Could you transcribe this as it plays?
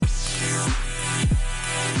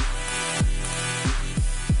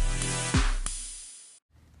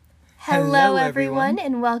everyone,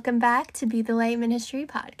 and welcome back to Be the Light Ministry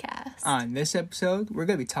podcast. On this episode, we're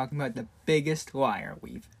going to be talking about the biggest liar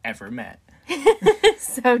we've ever met.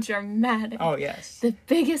 So dramatic. Oh, yes. The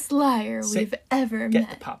biggest liar we've ever met.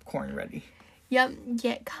 Get the popcorn ready. Yep,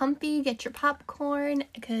 get comfy, get your popcorn,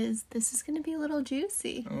 because this is going to be a little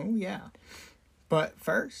juicy. Oh, yeah. But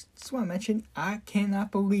first, just want to mention, I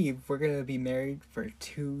cannot believe we're going to be married for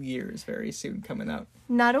 2 years very soon coming up.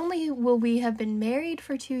 Not only will we have been married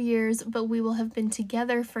for 2 years, but we will have been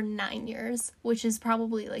together for 9 years, which is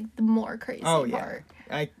probably, like, the more crazy part.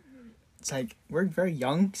 It's like, we're very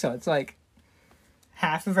young, so it's like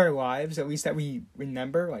half of our lives, at least that we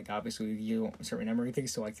remember, like, obviously you don't start remembering everything,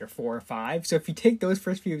 so, like, you're 4 or 5. So if you take those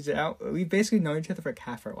first few years out, we've basically known each other for, like,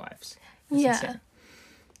 half our lives. That's insane.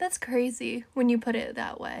 That's crazy when you put it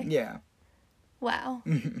that way. Yeah. Wow.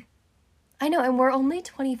 Mm-hmm. I know, and we're only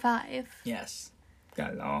 25. Yes.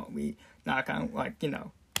 Got it all. We knock on, like, you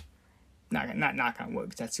know, not knock on wood,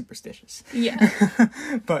 because that's superstitious. Yeah.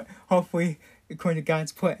 But hopefully, according to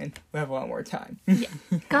God's plan, we'll have a lot more time. Yeah.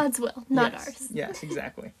 God's will, not ours. Yes,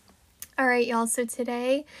 exactly. All right, y'all. So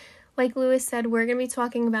today, like Lewis said, we're going to be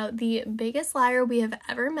talking about the biggest liar we have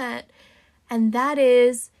ever met, and that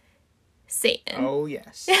is Satan. Oh,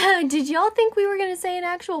 yes. Did y'all think we were going to say an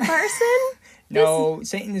actual person? No,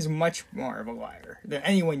 Satan is much more of a liar than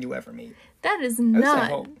anyone you ever meet. That is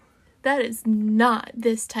not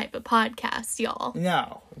this type of podcast, y'all.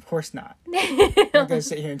 No, of course not. We're not going to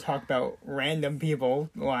sit here and talk about random people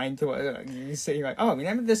lying to us. You sit here like, oh,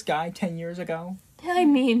 remember this guy 10 years ago? I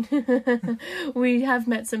mean, we have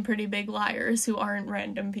met some pretty big liars who aren't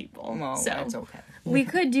random people. Well, so that's okay. We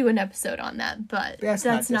could do an episode on that, but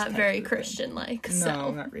that's not very Christian-like.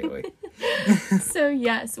 No, not really. So,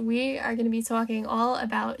 yes, we are going to be talking all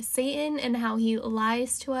about Satan and how he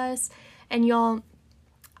lies to us. And y'all,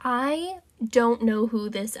 I don't know who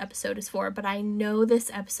this episode is for, but I know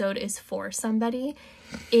this episode is for somebody.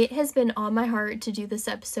 It has been on my heart to do this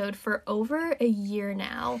episode for over a year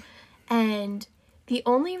now. And the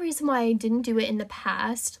only reason why I didn't do it in the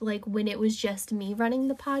past, like when it was just me running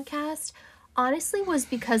the podcast, honestly was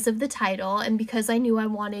because of the title and because I knew I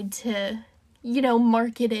wanted to, you know,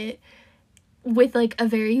 market it with like a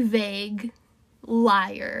very vague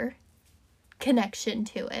liar connection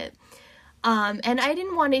to it. And I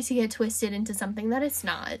didn't want it to get twisted into something that it's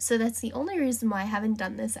not. So that's the only reason why I haven't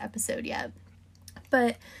done this episode yet.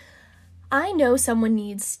 But I know someone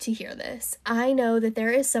needs to hear this. I know that there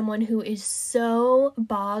is someone who is so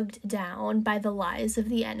bogged down by the lies of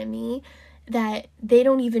the enemy that they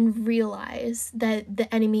don't even realize that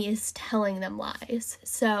the enemy is telling them lies.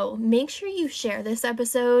 So make sure you share this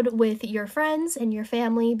episode with your friends and your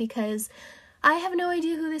family, because I have no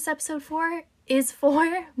idea who this episode is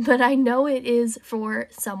for, but I know it is for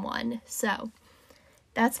someone. So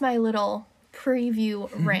that's my little preview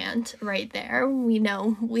rant right there. We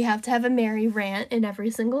know we have to have a Mary rant in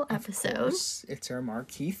every single episode. Of course. It's our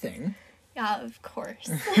marquee thing. Yeah, of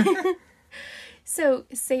course. So,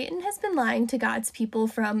 Satan has been lying to God's people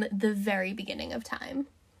from the very beginning of time.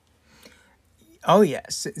 Oh,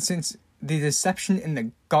 yes. Since the deception in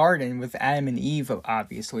the garden with Adam and Eve,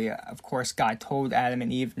 obviously, of course, God told Adam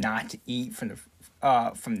and Eve not to eat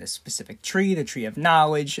from the specific tree, the tree of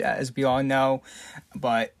knowledge, as we all know.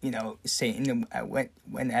 But, you know, Satan went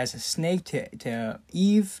as a snake to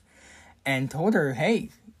Eve and told her, hey,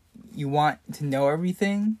 you want to know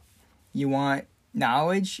everything? You want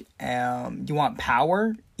knowledge? You want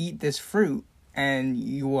power? Eat this fruit and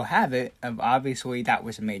you will have it. Obviously, that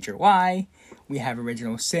was a major lie. We have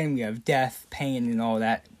original sin, we have death, pain, and all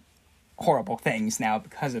that horrible things now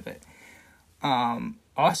because of it.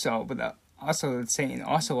 Also, Satan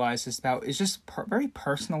also lies us about is just very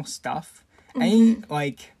personal stuff. Mm-hmm. Any,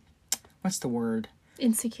 like, what's the word?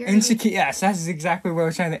 Insecurity. Yes, that's exactly what I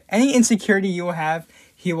was trying to. Any insecurity you will have,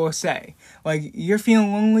 he will say. Like, you're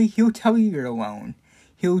feeling lonely, he'll tell you you're alone.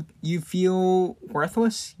 You feel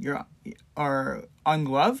worthless, or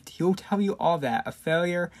unloved, he'll tell you all that. A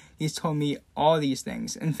failure, he's told me all these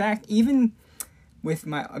things. In fact, even with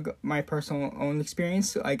my personal own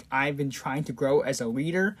experience, like, I've been trying to grow as a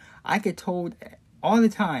leader, I get told all the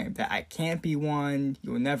time that I can't be one,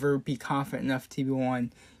 you'll never be confident enough to be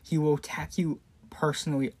one. He will attack you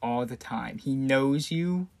personally all the time. He knows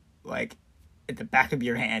you, like, at the back of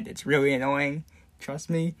your hand. It's really annoying, trust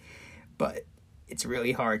me, but it's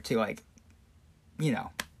really hard to, like, you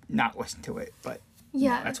know, not listen to it, but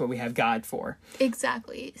yeah, that's what we have God for.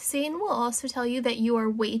 Exactly. Satan will also tell you that you are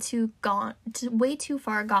way too far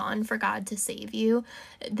gone for God to save you.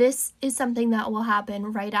 This is something that will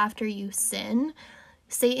happen right after you sin.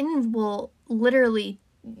 Satan will literally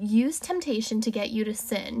use temptation to get you to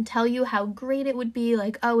sin, tell you how great it would be,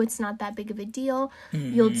 like, oh, it's not that big of a deal.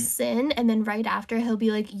 You'll sin, and then right after he'll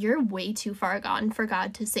be like, you're way too far gone for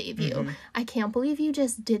God to save you. I can't believe you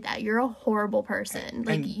just did that. You're a horrible person.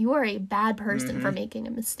 Like, you are a bad person for making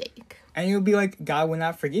a mistake. And you'll be like, God will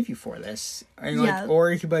not forgive you for this. And like,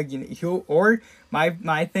 or he'll be like, or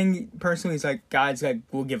my thing personally is like, God's like,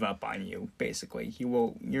 will give up on you, basically.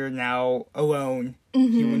 You're now alone.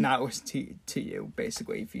 He will not listen to you,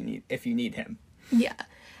 basically, if you need him. Yeah.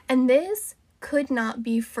 And this could not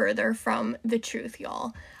be further from the truth,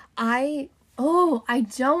 y'all. I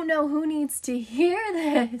don't know who needs to hear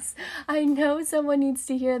this. I know someone needs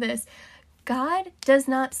to hear this. God does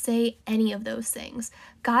not say any of those things.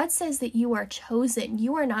 God says that you are chosen,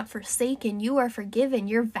 you are not forsaken, you are forgiven,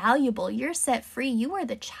 you're valuable, you're set free, you are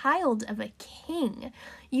the child of a king,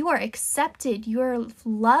 you are accepted, you're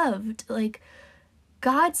loved. Like,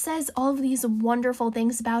 God says all of these wonderful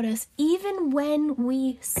things about us, even when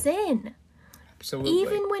we sin. Absolutely.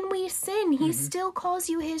 Even when we sin, he still calls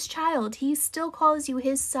you his child. He still calls you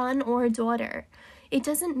his son or daughter. It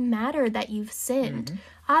doesn't matter that you've sinned.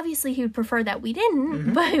 Obviously, he would prefer that we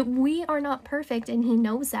didn't, but we are not perfect, and he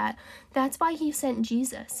knows that. That's why he sent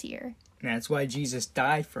Jesus here. And that's why Jesus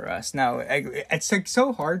died for us. Now, it's like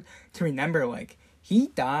so hard to remember, like, he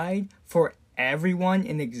died for everyone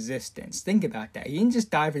in existence. Think about that. He didn't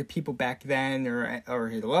just die for the people back then or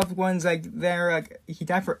his loved ones, like, there. Like, he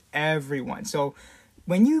died for everyone. So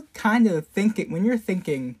when you kind of when you're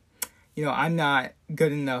thinking, you know, I'm not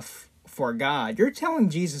good enough for God, you're telling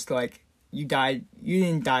Jesus, like, you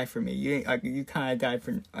didn't die for me. You kind of died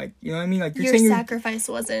for, like, you know what I mean? Like, your sacrifice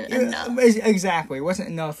wasn't enough. Exactly. It wasn't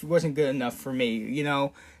enough. It wasn't good enough for me, you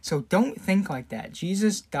know? So don't think like that.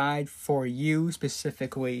 Jesus died for you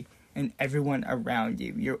specifically and everyone around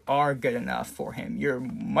you. You are good enough for him. You're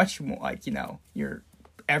much more, like, you know, you're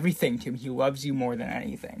everything to him. He loves you more than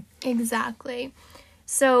anything. Exactly.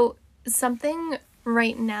 So something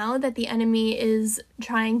right now that the enemy is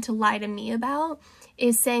trying to lie to me about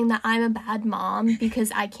is saying that I'm a bad mom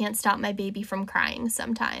because I can't stop my baby from crying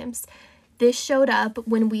sometimes. This showed up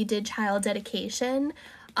when we did child dedication.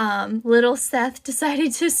 Little Seth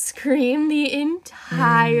decided to scream the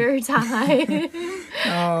entire time.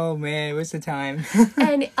 Oh man, it was the time.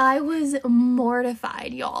 And I was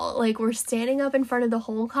mortified, y'all. Like, we're standing up in front of the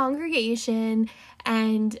whole congregation,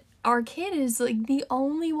 and our kid is, like, the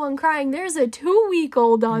only one crying. There's a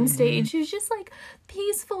 2-week-old on stage who's just, like,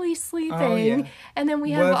 peacefully sleeping. Oh, yeah. And then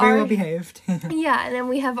we have very well behaved. Yeah, and then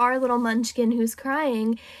we have our little munchkin who's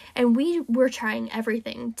crying, and we were trying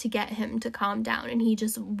everything to get him to calm down, and he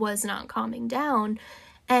just was not calming down.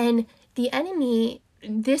 And the enemy,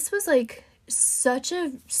 this was, like, such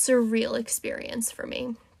a surreal experience for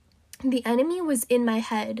me. The enemy was in my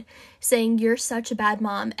head saying, you're such a bad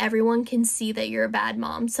mom. Everyone can see that you're a bad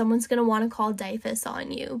mom. Someone's going to want to call DYFS on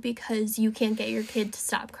you because you can't get your kid to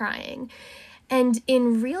stop crying. And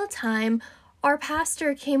in real time, our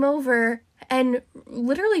pastor came over and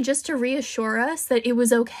literally just to reassure us that it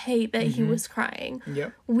was okay that he was crying.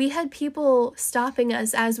 Yep. We had people stopping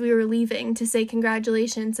us as we were leaving to say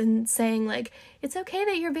congratulations and saying, like, it's okay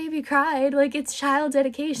that your baby cried. Like, it's child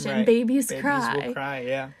dedication. Right. Babies will cry,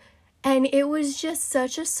 yeah. And it was just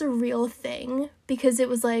such a surreal thing because it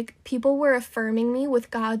was like people were affirming me with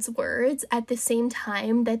God's words at the same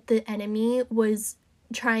time that the enemy was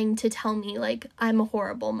trying to tell me, like, I'm a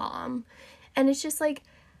horrible mom. And it's just like,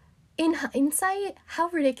 in hindsight, how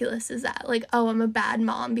ridiculous is that? Like, oh, I'm a bad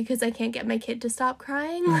mom because I can't get my kid to stop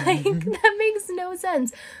crying? Like, that makes no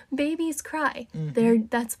sense. Babies cry.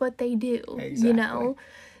 That's what they do, exactly. You know?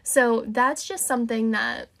 So that's just something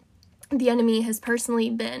that the enemy has personally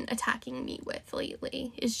been attacking me with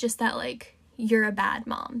lately. It's just that, like, you're a bad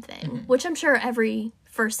mom thing, which I'm sure every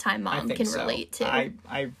first-time mom can relate to.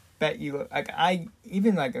 I bet you, like,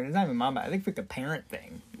 even, like, it's not even mom, but I think, like, a parent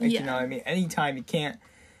thing. Like, you know what I mean? Anytime you can't,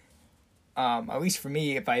 at least for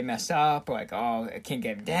me, if I mess up, like, oh, I can't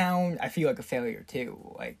get him down, I feel like a failure,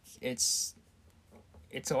 too. Like, it's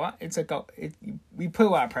a lot, it's like, we put a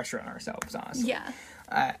lot of pressure on ourselves, honestly. Yeah.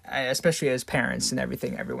 Especially as parents and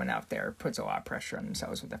everything, everyone out there puts a lot of pressure on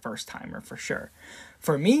themselves with the first timer, for sure.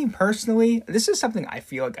 For me, personally, this is something I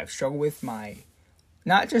feel like I've struggled with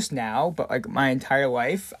not just now, but, like, my entire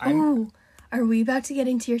life. Ooh, are we about to get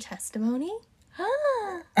into your testimony?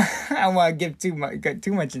 I don't want to get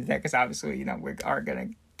too much into that, because obviously, you know, we are going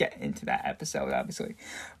to get into that episode, obviously.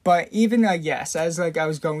 But even, yes, as, like, I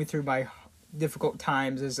was going through my difficult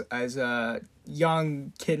times as a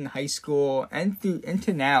young kid in high school and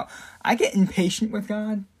into now, I get impatient with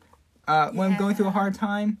God when I'm going through a hard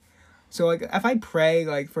time. So, like, if I pray,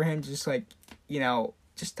 like, for him to just, like, you know,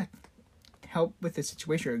 just to help with the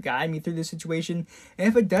situation or guide me through the situation. And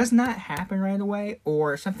if it does not happen right away,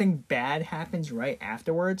 or something bad happens right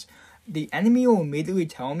afterwards, the enemy will immediately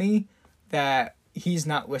tell me that he's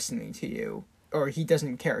not listening to you, or he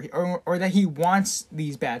doesn't care, or that he wants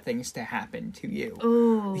these bad things to happen to you.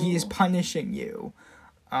 Ooh. He is punishing you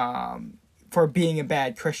for being a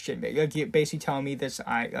bad Christian. Like, you're basically telling me this,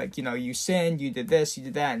 you sinned, you did this, you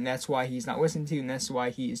did that, and that's why he's not listening to you, and that's why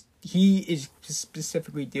he is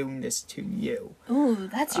specifically doing this to you. Ooh,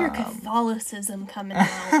 that's your Catholicism coming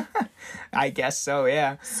out. I guess so,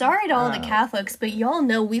 yeah. Sorry to all the Catholics, but y'all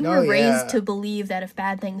know we were raised to believe that if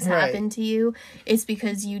bad things happen to you, it's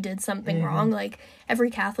because you did something wrong. Like, every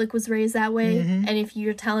Catholic was raised that way, and if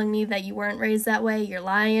you're telling me that you weren't raised that way, you're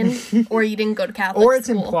lying, or you didn't go to Catholic or it's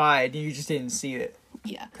school. implied, and you just didn't see it.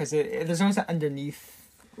 Yeah. Because there's always that underneath,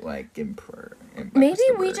 like, in prayer. Maybe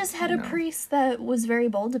we just had a priest that was very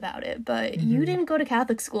bold about it, but you didn't go to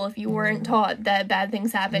Catholic school if you weren't taught that bad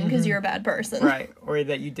things happen because you're a bad person. Right, or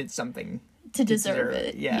that you did something to deserve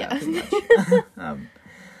it. Yeah.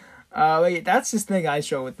 That's the thing I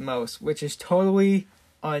struggle with the most, which is totally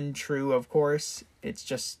untrue, of course. It's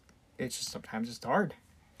just sometimes it's hard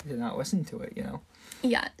to not listen to it,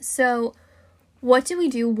 Yeah, so what do we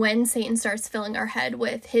do when Satan starts filling our head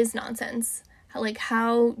with his nonsense?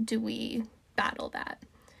 How do we battle that?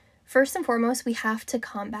 First and foremost, we have to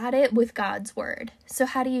combat it with God's word. So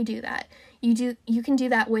how do you do that? You can do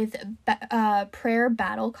that with prayer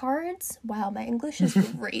battle cards. Wow, my English is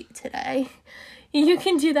great today. You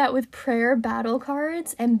can do that with prayer battle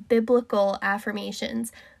cards and biblical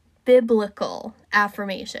affirmations. Biblical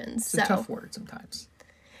affirmations. It's a tough word sometimes.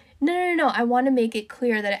 No. I want to make it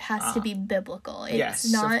clear that it has to be biblical.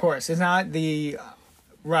 Yes, of course. It's not the...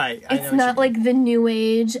 Right. It's not like the new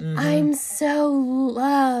age. I'm so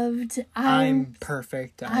loved. I'm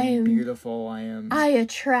perfect. I'm beautiful. I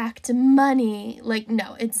attract money.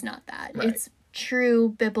 No, it's not that. Right. It's true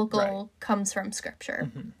biblical, comes from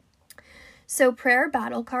scripture. So prayer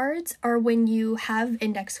battle cards are when you have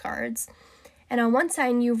index cards, and on one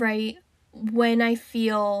side you write, when I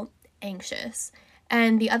feel anxious,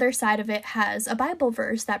 and the other side of it has a Bible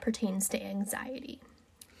verse that pertains to anxiety.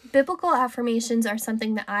 Biblical affirmations are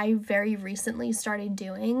something that I very recently started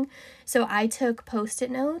doing. So I took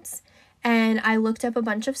Post-it notes and I looked up a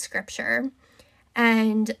bunch of scripture,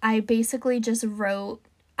 and I basically just wrote,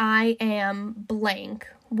 I am blank,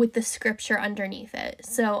 with the scripture underneath it.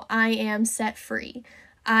 So I am set free.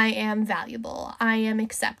 I am valuable. I am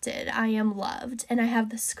accepted. I am loved. And I have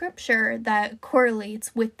the scripture that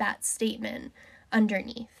correlates with that statement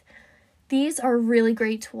underneath. These are really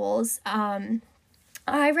great tools.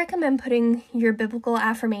 I recommend putting your biblical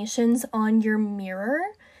affirmations on your mirror.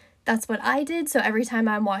 That's what I did. So every time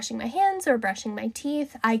I'm washing my hands or brushing my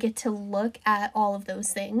teeth, I get to look at all of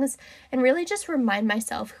those things and really just remind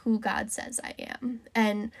myself who God says I am.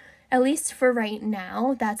 And at least for right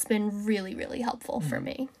now, that's been really, really helpful for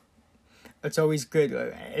me. It's always good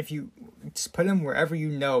if you just put them wherever you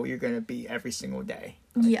know you're going to be every single day.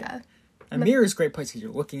 Yeah. A mirror is a great place because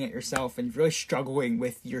you're looking at yourself and really struggling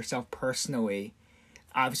with yourself personally.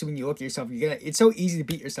 Obviously, when you look at yourself, it's so easy to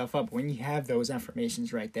beat yourself up. When you have those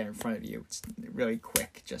affirmations right there in front of you, it's really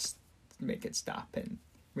quick. Just make it stop and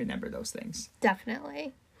remember those things.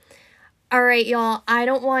 Definitely. All right, y'all. I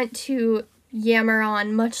don't want to yammer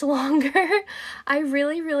on much longer. I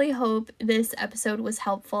really, really hope this episode was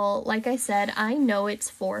helpful. Like I said, I know it's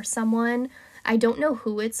for someone. I don't know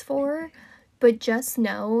who it's for, but just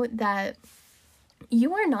know that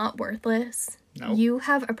you are not worthless. Nope. You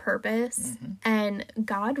have a purpose, and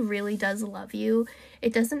God really does love you.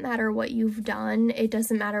 It doesn't matter what you've done. It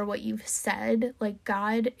doesn't matter what you've said.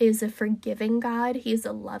 God is a forgiving God. He's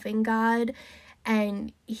a loving God,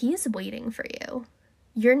 and he's waiting for you.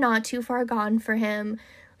 You're not too far gone for him.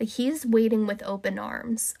 He's waiting with open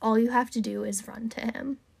arms. All you have to do is run to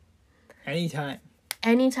him. Anytime.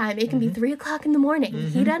 It can be 3 o'clock in the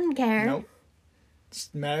morning. He doesn't care. Nope. It's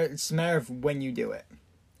a matter of when you do it.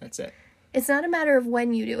 That's it. It's not a matter of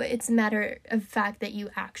when you do it. It's a matter of fact that you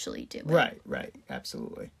actually do it. Right.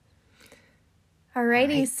 Absolutely.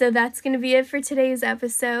 Alrighty, so that's going to be it for today's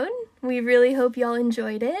episode. We really hope y'all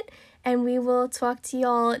enjoyed it. And we will talk to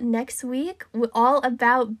y'all next week all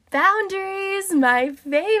about boundaries, my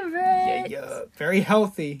favorite. Yeah. Very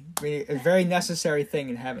healthy. A very necessary thing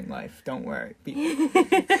in having life. Don't worry.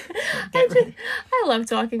 I love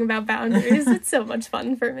talking about boundaries. It's so much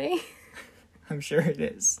fun for me. I'm sure it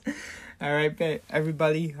is. All right,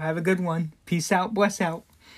 everybody, have a good one. Peace out, bless out.